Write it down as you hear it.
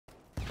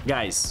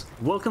Guys,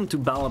 welcome to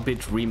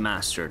BattleBit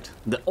Remastered,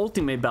 the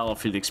ultimate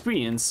Battlefield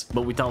experience,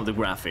 but without the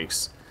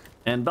graphics.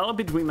 And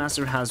BattleBit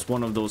Remastered has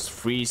one of those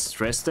free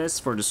stress tests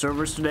for the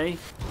servers today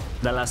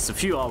that lasts a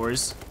few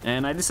hours,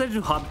 and I decided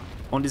to hop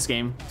on this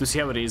game to see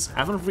how it is. I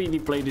haven't really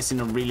played this in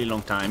a really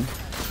long time,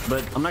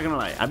 but I'm not gonna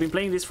lie, I've been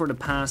playing this for the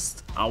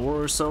past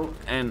hour or so,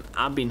 and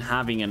I've been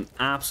having an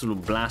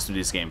absolute blast with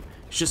this game.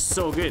 It's just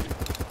so good.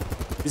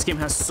 This game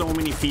has so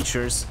many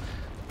features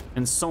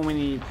and so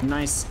many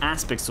nice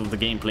aspects of the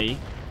gameplay.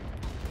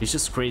 It's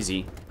just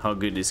crazy how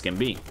good this can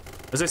be.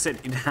 As I said,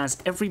 it has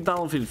every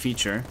Battlefield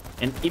feature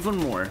and even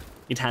more.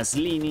 It has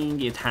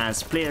leaning, it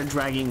has player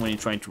dragging when you're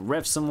trying to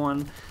rev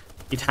someone.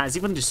 It has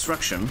even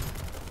destruction,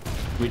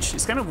 which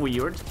is kind of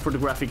weird for the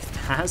graphic it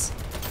has,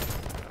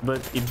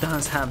 but it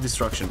does have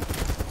destruction.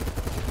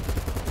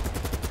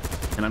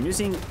 And I'm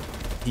using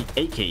the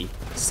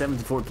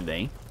AK-74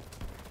 today.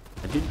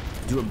 I did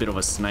do a bit of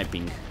a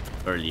sniping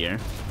earlier,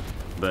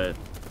 but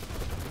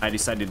I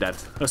decided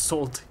that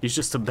assault is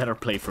just a better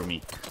play for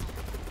me.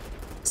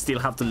 Still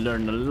have to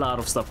learn a lot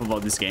of stuff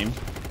about this game.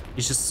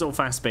 It's just so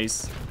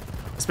fast-paced,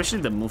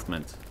 especially the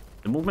movement.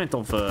 The movement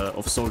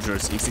of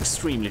soldiers is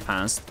extremely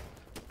fast,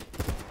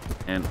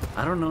 and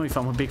I don't know if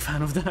I'm a big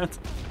fan of that,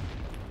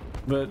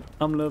 but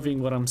I'm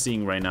loving what I'm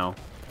seeing right now.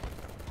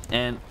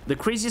 And the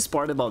craziest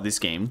part about this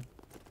game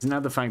is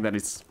not the fact that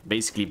it's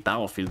basically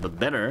Battlefield, but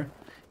better,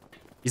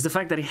 is the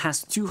fact that it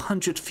has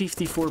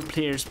 254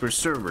 players per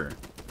server,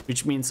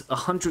 which means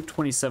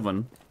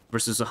 127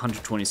 versus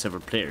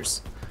 127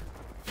 players,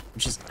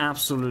 which is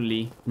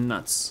absolutely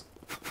nuts.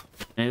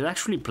 And it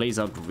actually plays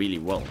out really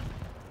well.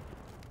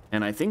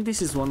 And I think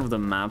this is one of the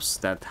maps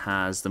that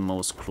has the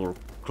most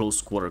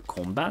close quarter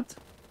combat,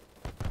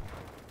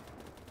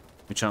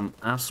 which I'm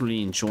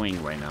absolutely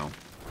enjoying right now.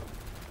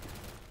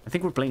 I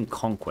think we're playing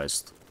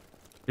Conquest.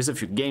 There's a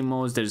few game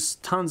modes, there's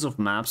tons of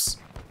maps,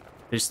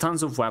 there's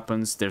tons of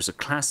weapons, there's a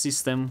class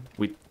system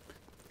with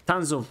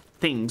tons of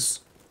things,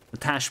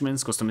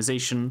 attachments,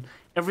 customization,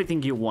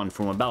 everything you want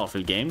from a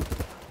Battlefield game.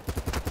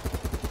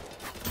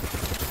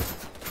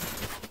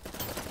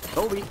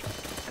 Obi,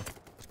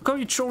 look how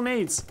you throw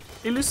nades.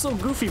 It looks so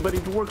goofy, but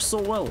it works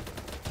so well.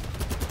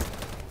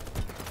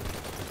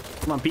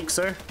 Come on, peek,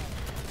 sir.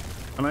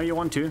 I know you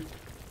want to.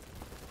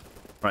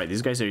 Right,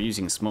 these guys are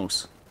using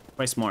smokes.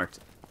 Quite smart.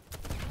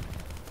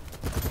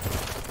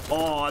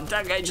 Oh,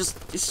 that guy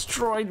just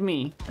destroyed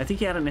me. I think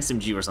he had an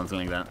SMG or something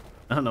like that.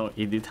 Oh no,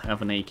 he did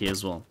have an AK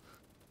as well.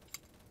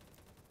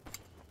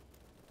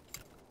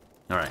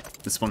 Alright,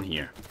 this one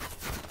here.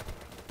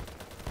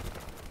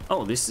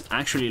 Oh, this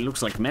actually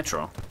looks like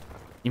Metro.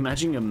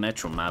 Imagine a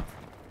Metro map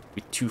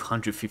with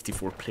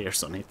 254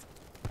 players on it.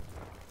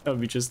 That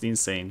would be just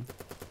insane.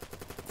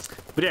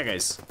 But yeah,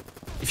 guys,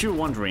 if you're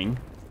wondering,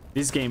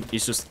 this game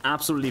is just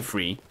absolutely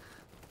free.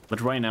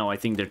 But right now, I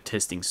think they're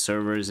testing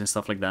servers and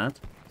stuff like that.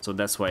 So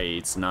that's why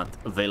it's not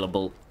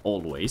available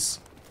always.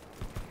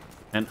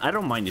 And I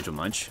don't mind it too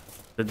much.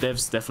 The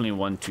devs definitely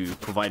want to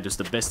provide us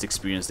the best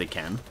experience they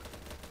can.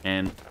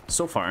 And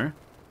so far,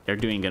 they're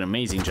doing an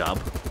amazing job.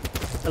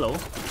 Hello.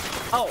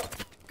 Oh,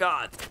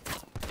 God.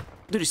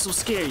 Dude, it's so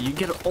scary. You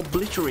get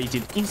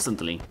obliterated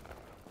instantly.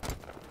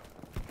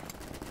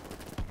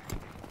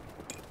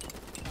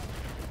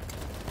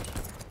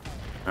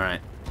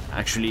 Alright.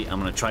 Actually, I'm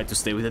gonna try to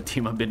stay with the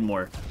team a bit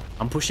more.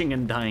 I'm pushing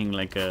and dying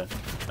like an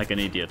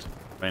idiot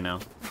right now.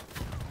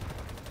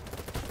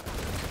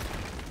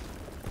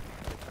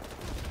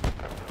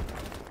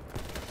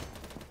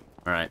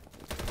 Alright.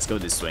 Let's go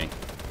this way.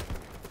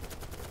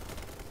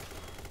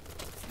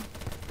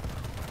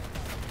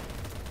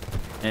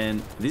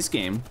 And this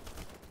game...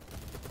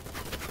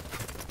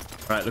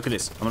 Alright, look at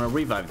this. I'm gonna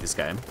revive this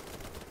guy.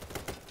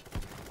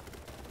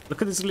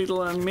 Look at this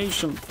little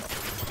animation.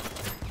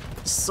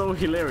 It's so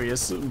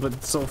hilarious,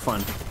 but so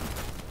fun.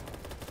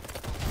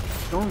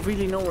 I don't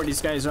really know where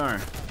these guys are.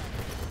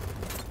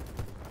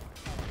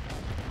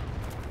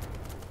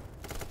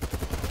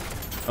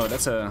 Oh,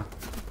 that's a...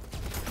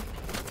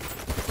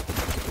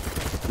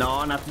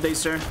 No, not today,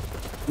 sir.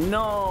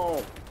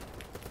 No!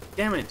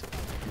 Damn it.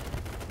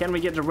 Can we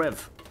get the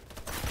rev?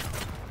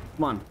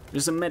 Come on,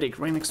 there's a medic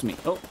right next to me.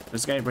 Oh,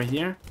 there's a guy right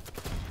here.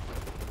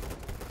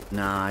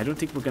 Nah, I don't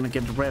think we're gonna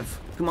get the rev.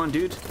 Come on,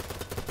 dude.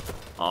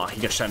 Oh,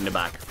 he got shot in the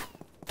back.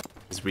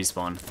 His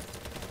respawn.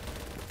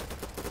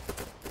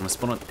 I'm gonna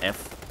spawn at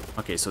F.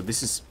 Okay, so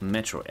this is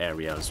metro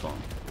area as well.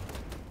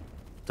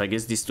 So I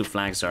guess these two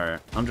flags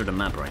are under the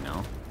map right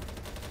now,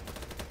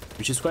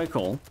 which is quite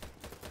cool.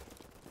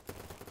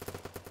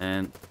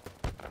 And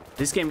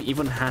this game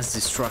even has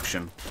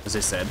destruction, as I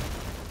said.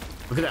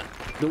 Look at that.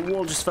 The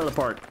wall just fell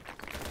apart.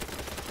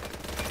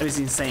 That is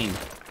insane.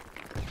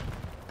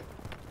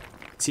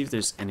 Let's see if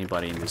there's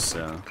anybody in this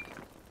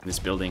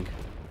building.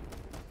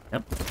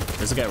 Yep,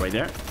 there's a guy right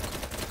there.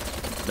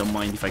 Don't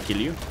mind if I kill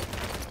you.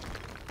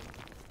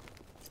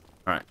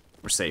 Alright,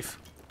 we're safe.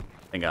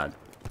 Thank God.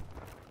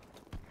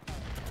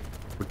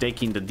 We're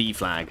taking the D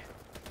flag.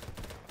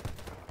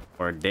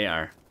 Or they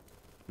are.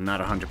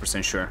 Not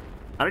 100% sure.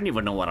 I don't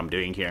even know what I'm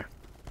doing here.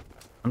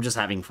 I'm just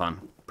having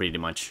fun, pretty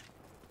much.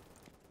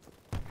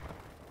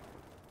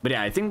 But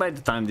yeah, I think by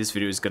the time this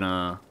video is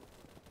gonna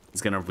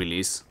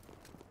release,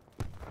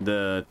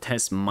 the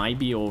test might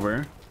be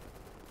over.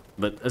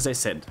 But as I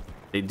said,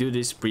 they do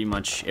this pretty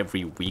much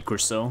every week or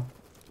so.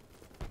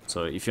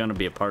 So if you want to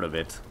be a part of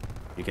it,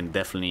 you can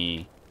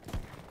definitely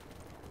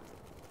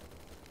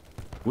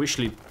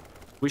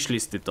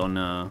wishlist it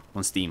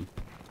on Steam,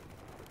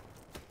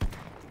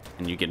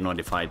 and you get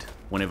notified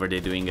whenever they're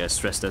doing a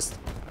stress test.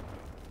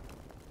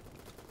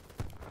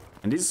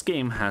 And this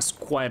game has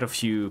quite a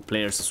few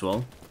players as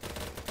well.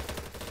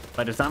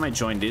 By the time I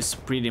joined this,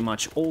 pretty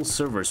much all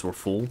servers were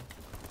full.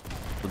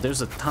 But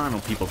there's a ton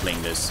of people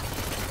playing this.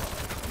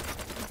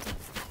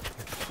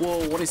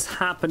 Whoa, what is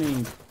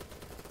happening?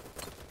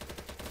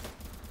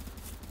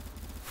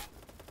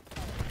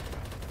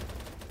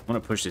 I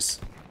want to push this.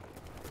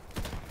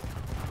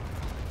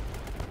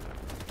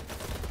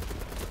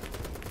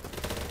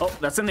 Oh,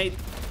 that's a nade.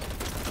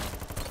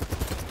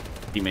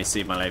 Teammate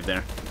saved my life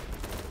there.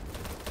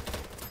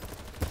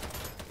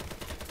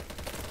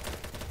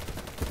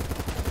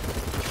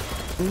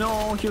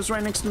 No, he was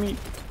right next to me.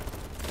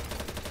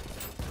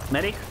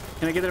 Medic,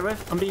 can I get a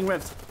rev? I'm being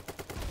revved.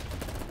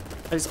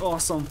 That is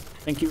awesome.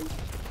 Thank you.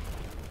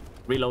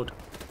 Reload.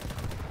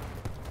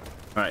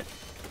 Alright.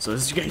 So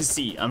as you guys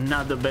see, I'm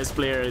not the best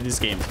player in this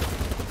game.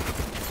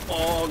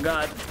 Oh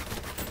god.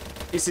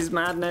 This is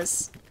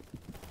madness.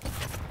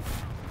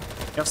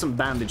 You have some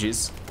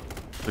bandages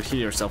to heal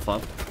yourself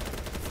up.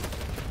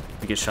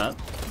 You get shot.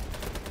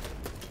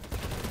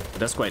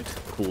 That's quite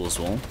cool as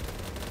well.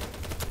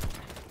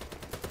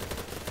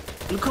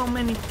 Look how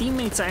many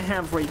teammates I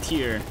have right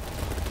here.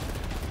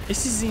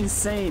 This is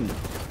insane.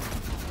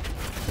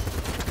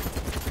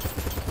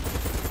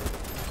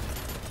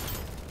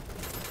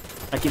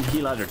 I can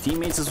heal other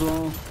teammates as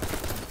well.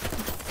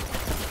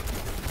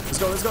 Let's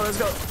go, let's go, let's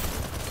go.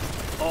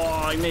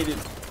 Oh, I made it.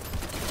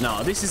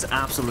 No, this is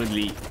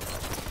absolutely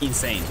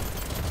insane.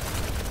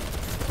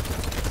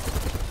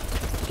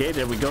 Okay,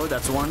 there we go.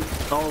 That's one.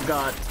 Oh,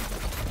 God.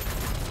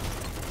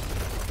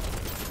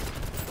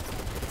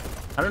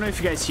 I don't know if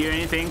you guys hear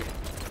anything.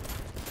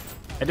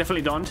 I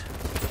definitely don't.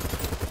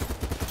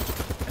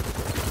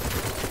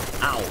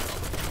 Ow.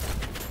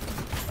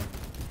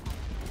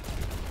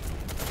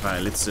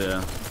 Alright, let's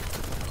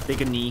take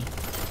a knee.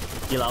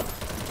 Heal up.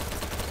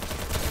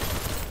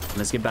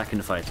 Let's get back in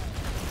the fight.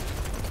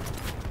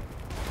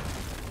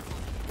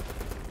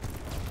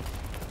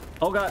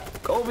 Oh god,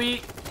 Kobe!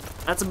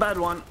 That's a bad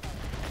one.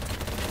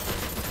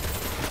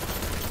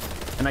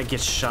 And I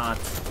get shot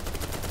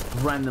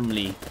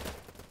randomly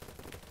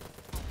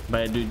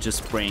by a dude just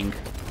spraying.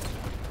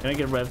 Can I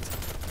get revved?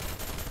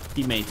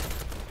 Teammate.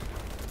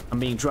 I'm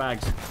being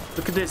dragged.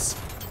 Look at this.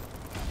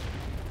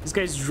 This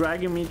guy's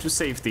dragging me to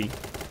safety.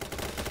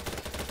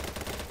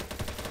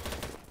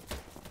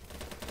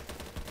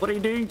 What are you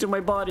doing to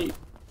my body?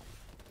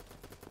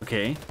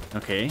 Okay,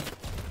 okay.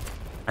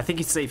 I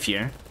think it's safe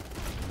here.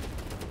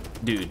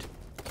 Dude.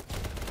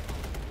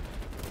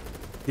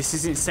 This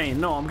is insane.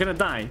 No, I'm gonna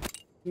die.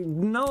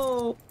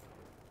 No!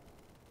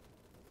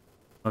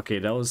 Okay,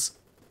 that was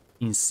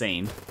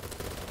insane.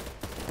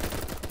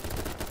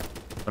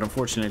 But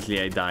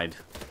unfortunately, I died.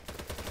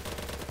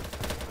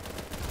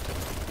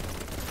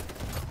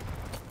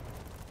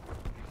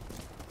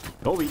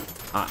 Kobe!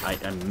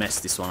 I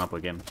messed this one up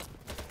again.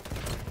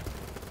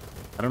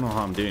 I don't know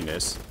how I'm doing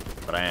this,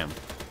 but I am.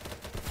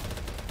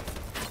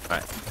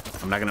 Alright,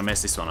 I'm not gonna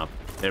mess this one up.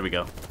 There we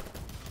go.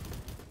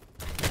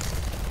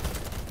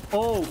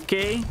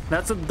 Okay,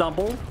 that's a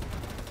double.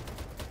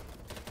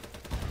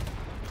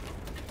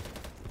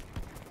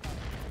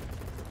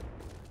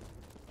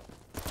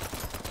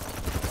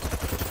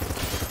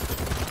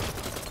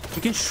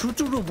 You can shoot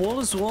through the wall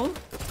as well?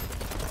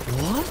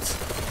 What?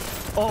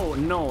 Oh,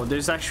 no,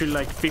 there's actually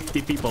like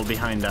 50 people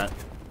behind that.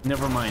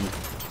 Never mind.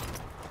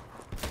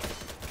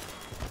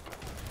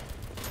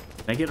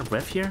 Can I get a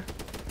ref here?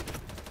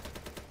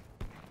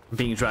 I'm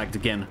being dragged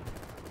again.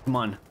 Come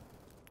on.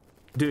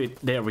 Do it.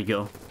 There we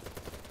go.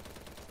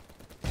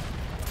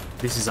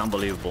 This is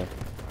unbelievable.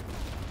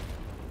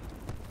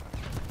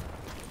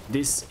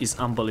 This is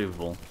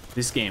unbelievable.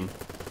 This game.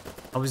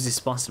 How is this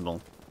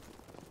possible?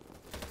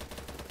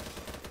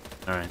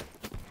 Alright.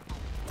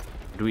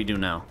 What do we do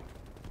now?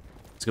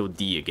 Let's go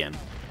D again.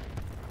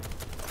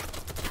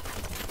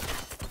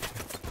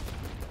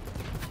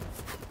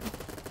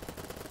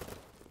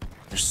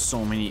 There's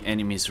so many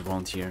enemies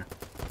around here.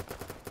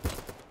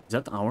 Is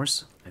that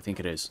ours? I think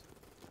it is.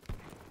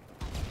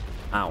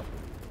 Ow.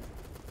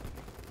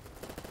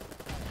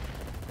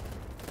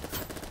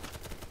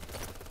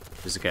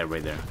 There's a guy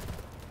right there.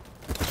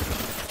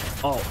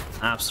 Oh,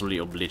 absolutely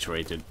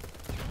obliterated.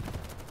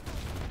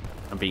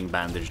 I'm being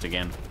bandaged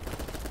again.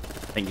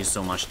 Thank you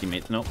so much,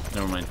 teammate. No,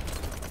 never mind.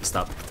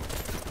 Stop.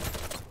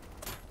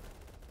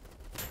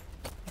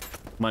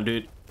 Come on,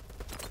 dude.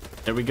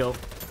 There we go.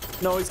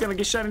 No, he's gonna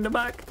get shot in the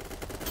back.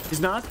 He's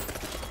not.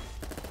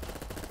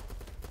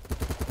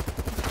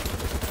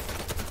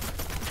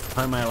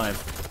 How am I alive?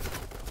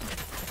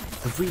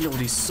 The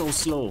reload is so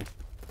slow.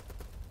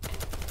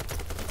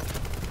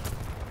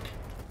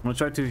 I'm gonna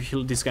try to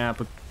heal this guy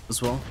up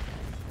as well.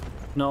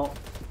 No.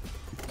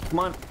 Come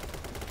on.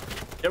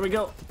 There we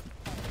go.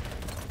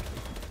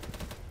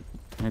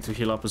 I need to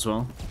heal up as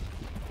well.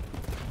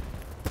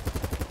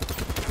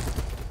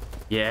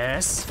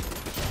 Yes.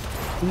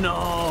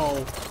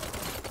 No.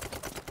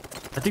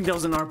 I think that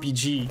was an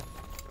RPG.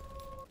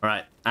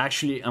 Alright,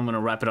 actually, I'm gonna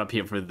wrap it up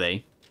here for the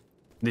day.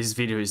 This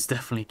video is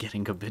definitely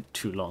getting a bit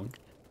too long.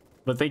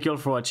 But thank you all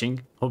for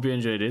watching. Hope you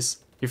enjoyed this.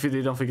 If you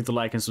did, don't forget to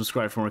like and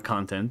subscribe for more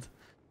content.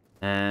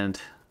 And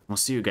I'll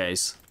see you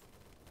guys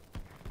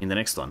in the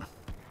next one.